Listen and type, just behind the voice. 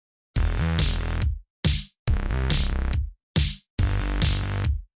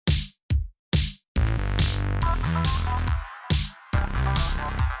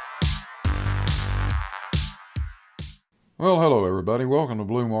Well, hello everybody. Welcome to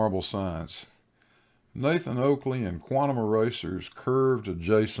Blue Marble Science. Nathan Oakley and quantum erasers curved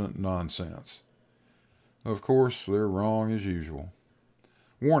adjacent nonsense. Of course, they're wrong as usual.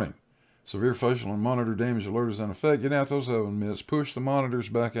 Warning. Severe facial and monitor damage alert is in effect. Get out those oven mitts. Push the monitors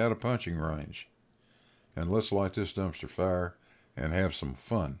back out of punching range. And let's light this dumpster fire and have some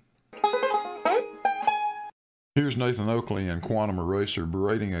fun. Here's Nathan Oakley and quantum eraser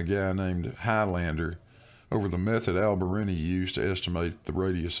berating a guy named Highlander over the method Alberini used to estimate the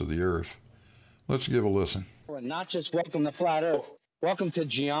radius of the Earth. Let's give a listen. Not just welcome to flat Earth, welcome to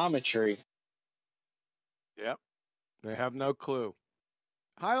geometry. Yep, they have no clue.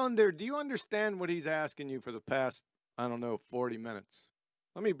 Highlander, do you understand what he's asking you for the past, 40 minutes?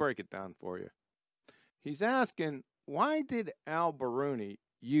 Let me break it down for you. He's asking, why did Alberini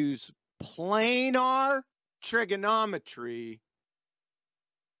use planar trigonometry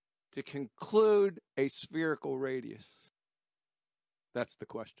to conclude a spherical radius? That's the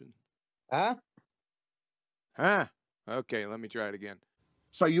question. Huh? Okay, let me try it again.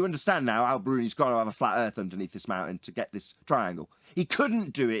 So you understand now, Alberini's got to have a flat Earth underneath this mountain to get this triangle. He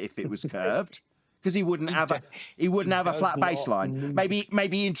couldn't do it if it was curved, because he wouldn't have a flat baseline.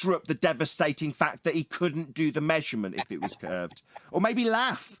 Maybe interrupt the devastating fact that he couldn't do the measurement if it was curved, or maybe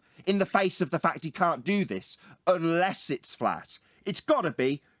laugh in the face of the fact he can't do this unless it's flat. It's got to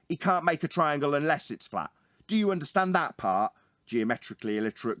be. He can't make a triangle unless it's flat. Do you understand that part? Geometrically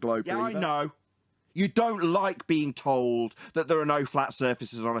illiterate globe believer. Yeah, I know. You don't like being told that there are no flat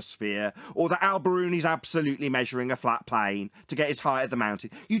surfaces on a sphere, or that Alberini's absolutely measuring a flat plane to get his height of the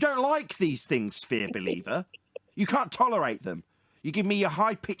mountain. You don't like these things, sphere believer. You can't tolerate them. You give me your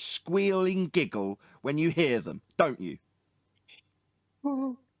high-pitched squealing giggle when you hear them, don't you?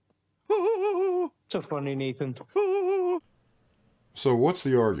 So funny, Nathan. So what's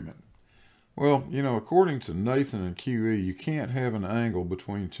the argument? Well, according to Nathan and QE, you can't have an angle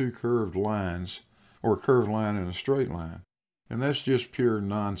between two curved lines or a curved line and a straight line. And that's just pure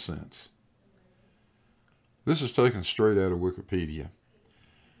nonsense. This is taken straight out of Wikipedia.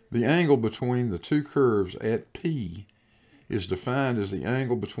 The angle between the two curves at P is defined as the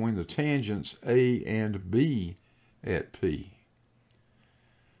angle between the tangents A and B at P.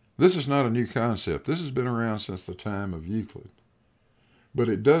 This is not a new concept. This has been around since the time of Euclid. But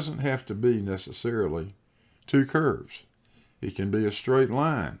it doesn't have to be necessarily two curves. It can be a straight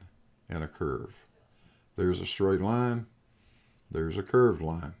line and a curve. There's a straight line, there's a curved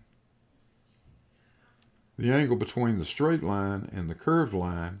line. The angle between the straight line and the curved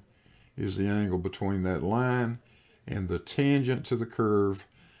line is the angle between that line and the tangent to the curve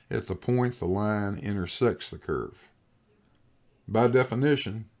at the point the line intersects the curve. By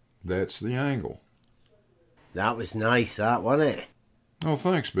definition, that's the angle. That was nice, that, wasn't it? Oh,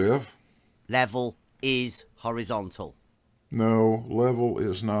 thanks, Bev. Level is horizontal. No, level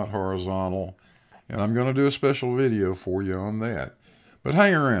is not horizontal, and I'm going to do a special video for you on that. But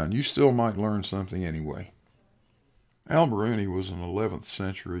hang around, you still might learn something anyway. Alberini was an 11th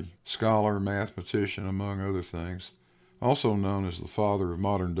century scholar, mathematician, among other things, also known as the father of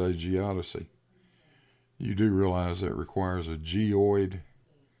modern-day geodesy. You do realize that requires a geoid.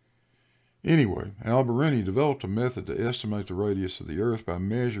 Anyway, Alberini developed a method to estimate the radius of the Earth by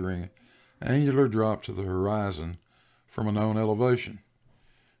measuring angular drop to the horizon from a known elevation.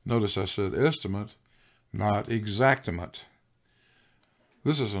 Notice I said estimate, not exactimate.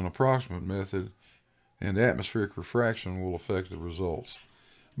 This is an approximate method, and atmospheric refraction will affect the results.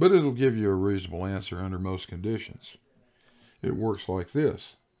 But it'll give you a reasonable answer under most conditions. It works like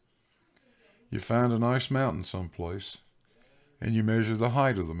this. You find a nice mountain someplace, and you measure the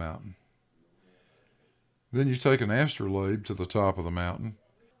height of the mountain. Then you take an astrolabe to the top of the mountain,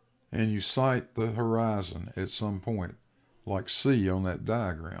 and you sight the horizon at some point, like C on that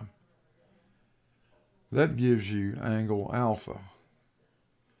diagram. That gives you angle alpha.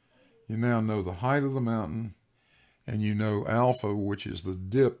 You now know the height of the mountain, and you know alpha, which is the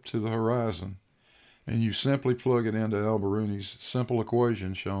dip to the horizon, and you simply plug it into Alberini's simple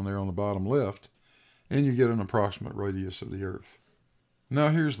equation shown there on the bottom left, and you get an approximate radius of the Earth. Now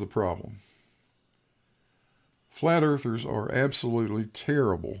here's the problem. Flat earthers are absolutely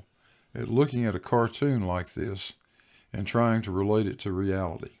terrible at looking at a cartoon like this and trying to relate it to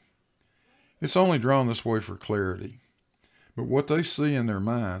reality. It's only drawn this way for clarity, but what they see in their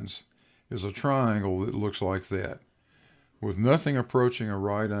minds is a triangle that looks like that, with nothing approaching a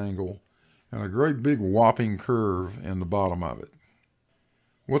right angle and a great big whopping curve in the bottom of it.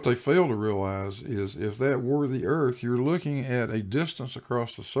 What they fail to realize is if that were the Earth, you're looking at a distance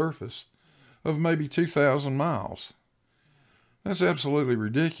across the surface of maybe 2,000 miles. That's absolutely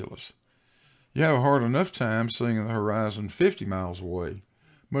ridiculous. You have a hard enough time seeing the horizon 50 miles away,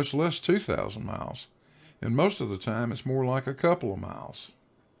 much less 2,000 miles, and most of the time it's more like a couple of miles.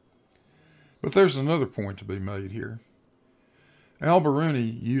 But there's another point to be made here.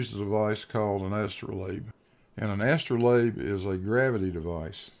 Al-Biruni used a device called an astrolabe, and an astrolabe is a gravity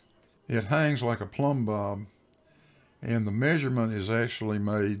device. It hangs like a plumb bob, and the measurement is actually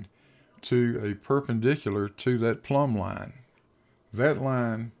made to a perpendicular to that plumb line. That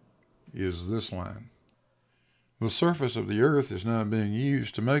line is this line. The surface of the earth is now being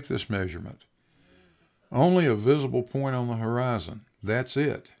used to make this measurement. Only a visible point on the horizon. That's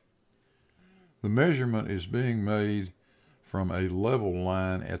it. The measurement is being made from a level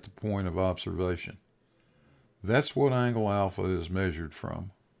line at the point of observation. That's what angle alpha is measured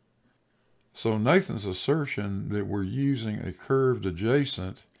from. So Nathan's assertion that we're using a curved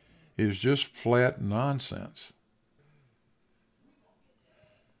adjacent is just flat nonsense.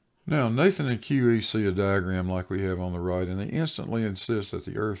 Now, Nathan and QE see a diagram like we have on the right, and they instantly insist that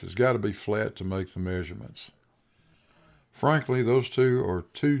the earth has got to be flat to make the measurements. Frankly, those two are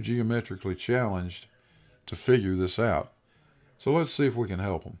too geometrically challenged to figure this out. So let's see if we can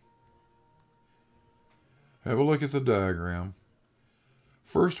help them. Have a look at the diagram.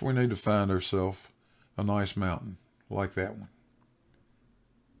 First, we need to find ourselves a nice mountain, like that one.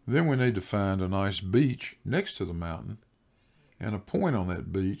 Then we need to find a nice beach next to the mountain, and a point on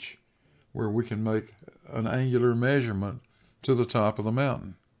that beach where we can make an angular measurement to the top of the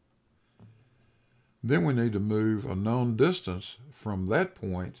mountain. Then we need to move a known distance from that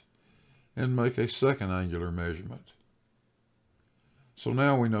point and make a second angular measurement. So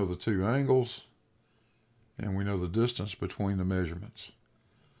now we know the two angles and we know the distance between the measurements.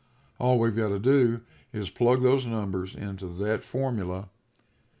 All we've got to do is plug those numbers into that formula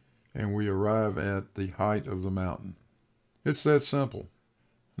and we arrive at the height of the mountain. It's that simple.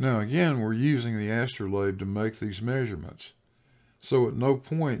 Now again, we're using the astrolabe to make these measurements. So at no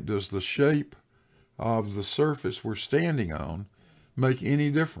point does the shape of the surface we're standing on make any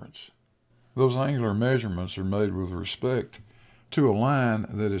difference. Those angular measurements are made with respect to a line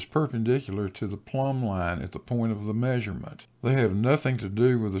that is perpendicular to the plumb line at the point of the measurement. They have nothing to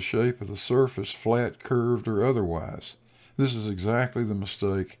do with the shape of the surface, flat, curved, or otherwise. This is exactly the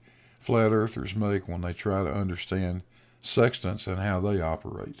mistake flat earthers make when they try to understand sextants and how they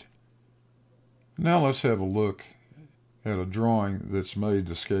operate. Now let's have a look at a drawing that's made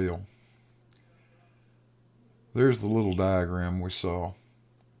to scale. There's the little diagram we saw.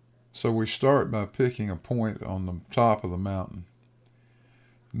 So we start by picking a point on the top of the mountain.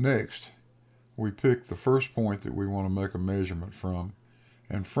 Next, we pick the first point that we want to make a measurement from,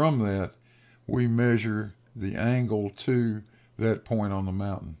 and from that, we measure the angle to that point on the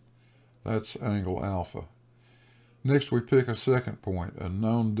mountain. That's angle alpha. Next, we pick a second point, a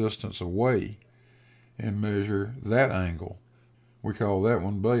known distance away, and measure that angle. We call that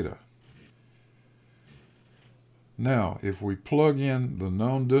one beta. Now, if we plug in the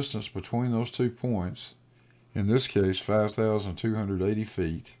known distance between those 2 points, in this case 5,280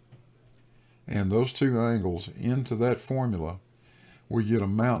 feet, and those two angles into that formula, we get a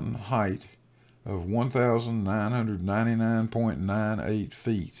mountain height of 1,999.98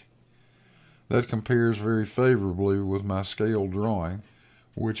 feet. That compares very favorably with my scale drawing,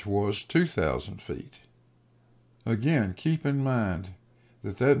 which was 2,000 feet. Again, keep in mind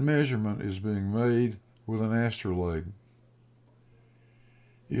that that measurement is being made with an astrolabe.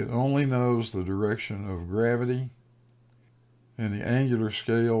 It only knows the direction of gravity, and the angular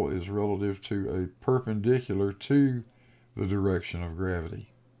scale is relative to a perpendicular to the direction of gravity.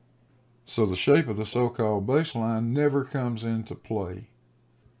 So the shape of the so-called baseline never comes into play.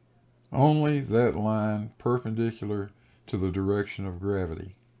 Only that line perpendicular to the direction of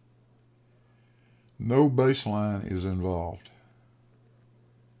gravity. No baseline is involved.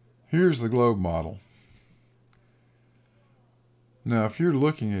 Here's the globe model. Now, if you're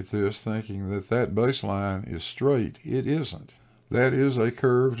looking at this thinking that that baseline is straight, it isn't. That is a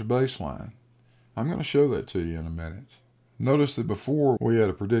curved baseline. I'm going to show that to you in a minute. Notice that before we had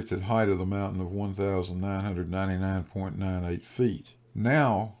a predicted height of the mountain of 1,999.98 feet.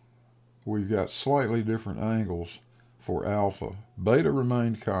 Now we've got slightly different angles for alpha. Beta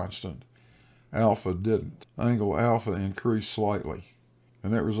remained constant. Alpha didn't. Angle alpha increased slightly,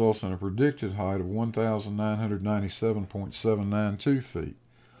 and that results in a predicted height of 1,997.792 feet,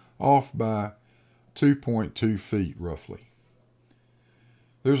 off by 2.2 feet roughly.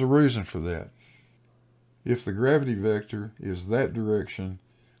 There's a reason for that. If the gravity vector is that direction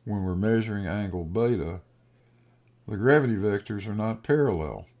when we're measuring angle beta, the gravity vectors are not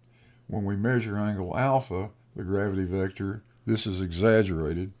parallel. When we measure angle alpha, the gravity vector, this is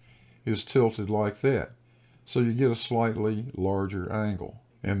exaggerated, is tilted like that. So you get a slightly larger angle.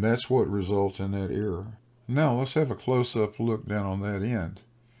 And that's what results in that error. Now let's have a close-up look down on that end.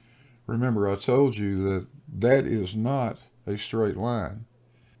 Remember, I told you that that is not a straight line.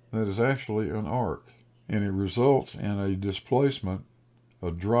 That is actually an arc. And it results in a displacement,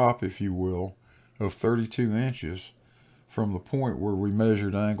 a drop if you will, of 32 inches from the point where we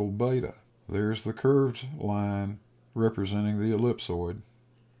measured angle beta. There's the curved line representing the ellipsoid.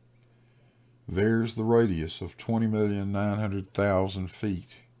 There's the radius of 20,900,000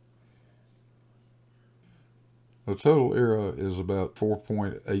 feet. The total error is about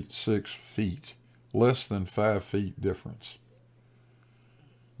 4.86 feet, less than 5 feet difference.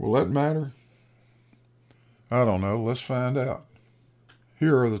 Will that matter? I don't know. Let's find out.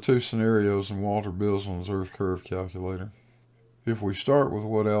 Here are the two scenarios in Walter Bisland's Earth Curve Calculator. If we start with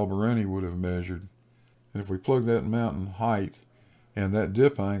what Alberini would have measured, and if we plug that mountain height and that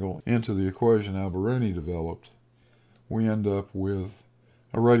dip angle into the equation Alberini developed, we end up with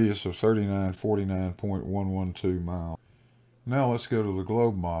a radius of 3949.112 miles. Now let's go to the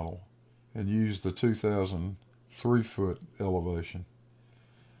globe model and use the 2003 foot elevation.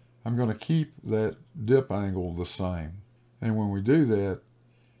 I'm going to keep that dip angle the same. And when we do that,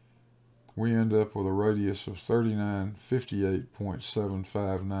 we end up with a radius of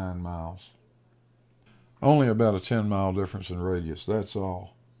 3958.759 miles. Only about a 10-mile difference in radius, that's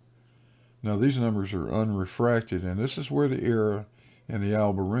all. Now these numbers are unrefracted, and this is where the error in the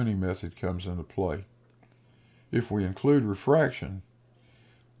Alberini method comes into play. If we include refraction,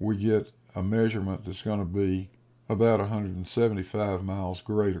 we get a measurement that's going to be about 175 miles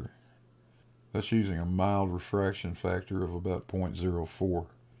greater. That's using a mild refraction factor of about 0.04.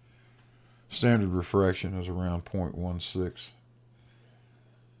 Standard refraction is around 0.16.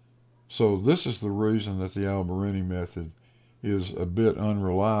 So this is the reason that the Alberini method is a bit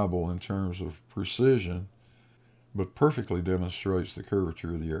unreliable in terms of precision, but perfectly demonstrates the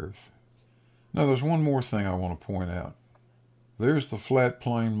curvature of the Earth. Now there's one more thing I want to point out. There's the flat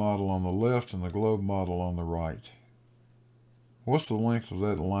plane model on the left and the globe model on the right. What's the length of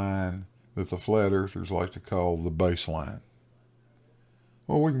that line that the flat earthers like to call the baseline?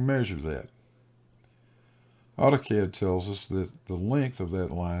 Well, we can measure that. AutoCAD tells us that the length of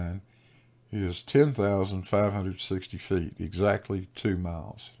that line is 10,560 feet, exactly 2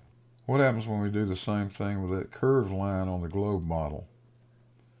 miles. What happens when we do the same thing with that curved line on the globe model?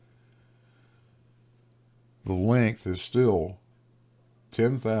 The length is still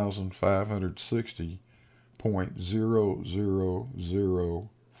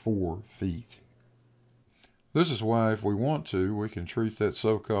 10,560.0004 feet. This is why, if we want to, we can treat that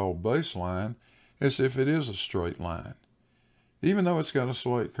so-called baseline as if it is a straight line. Even though it's got a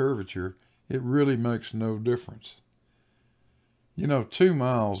slight curvature, it really makes no difference. You know, 2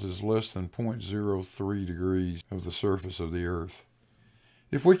 miles is less than 0.03 degrees of the surface of the Earth.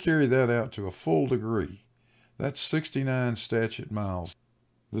 If we carry that out to a full degree, that's 69 statute miles.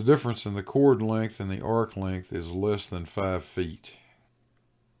 The difference in the chord length and the arc length is less than 5 feet.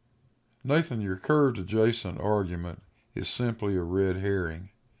 Nathan, your curved adjacent argument is simply a red herring.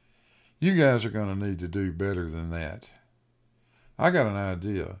 You guys are going to need to do better than that. I got an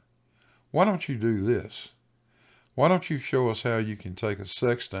idea. Why don't you do this? Why don't you show us how you can take a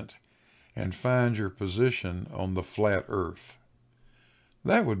sextant and find your position on the flat Earth?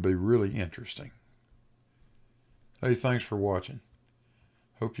 That would be really interesting. Hey, thanks for watching.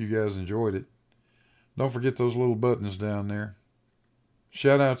 Hope you guys enjoyed it. Don't forget those little buttons down there.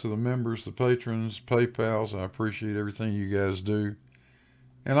 Shout out to the members, the patrons, PayPals. I appreciate everything you guys do.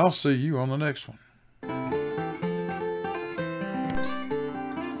 And I'll see you on the next one.